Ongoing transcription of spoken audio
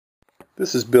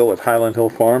This is Bill at Highland Hill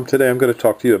Farm. Today I'm going to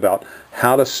talk to you about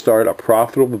how to start a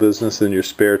profitable business in your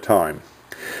spare time.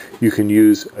 You can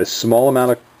use a small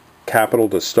amount of capital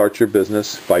to start your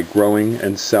business by growing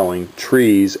and selling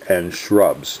trees and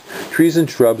shrubs. Trees and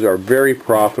shrubs are very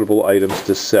profitable items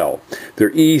to sell.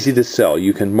 They're easy to sell.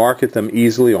 You can market them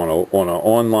easily on an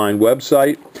online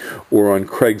website or on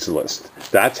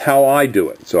Craigslist. That's how I do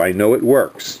it, so I know it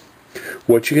works.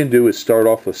 What you can do is start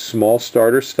off with small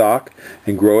starter stock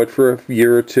and grow it for a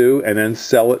year or two and then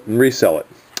sell it and resell it.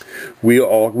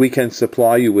 We can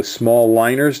supply you with small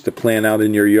liners to plant out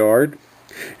in your yard,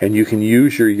 and you can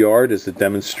use your yard as a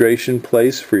demonstration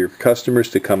place for your customers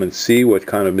to come and see what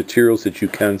kind of materials that you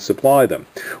can supply them.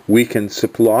 We can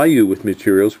supply you with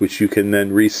materials which you can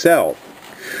then resell.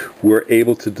 We're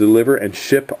able to deliver and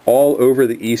ship all over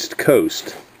the East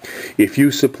Coast. If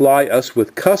you supply us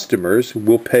with customers,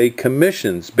 we'll pay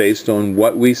commissions based on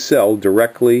what we sell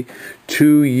directly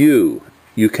to you.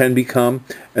 You can become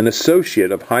an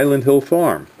associate of Highland Hill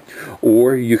Farm,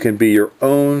 or you can be your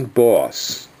own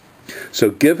boss. So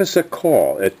give us a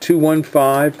call at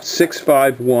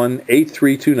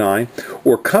 215-651-8329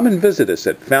 or come and visit us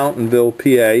at Fountainville,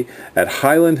 PA at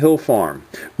Highland Hill Farm.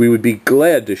 We would be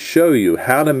glad to show you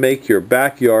how to make your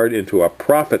backyard into a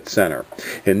profit center.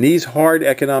 In these hard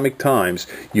economic times,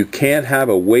 you can't have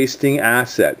a wasting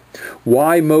asset.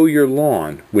 Why mow your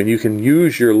lawn when you can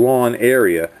use your lawn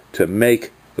area to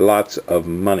make lots of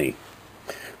money?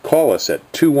 Call us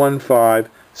at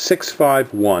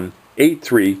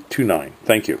 215-651-8329.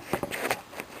 Thank you.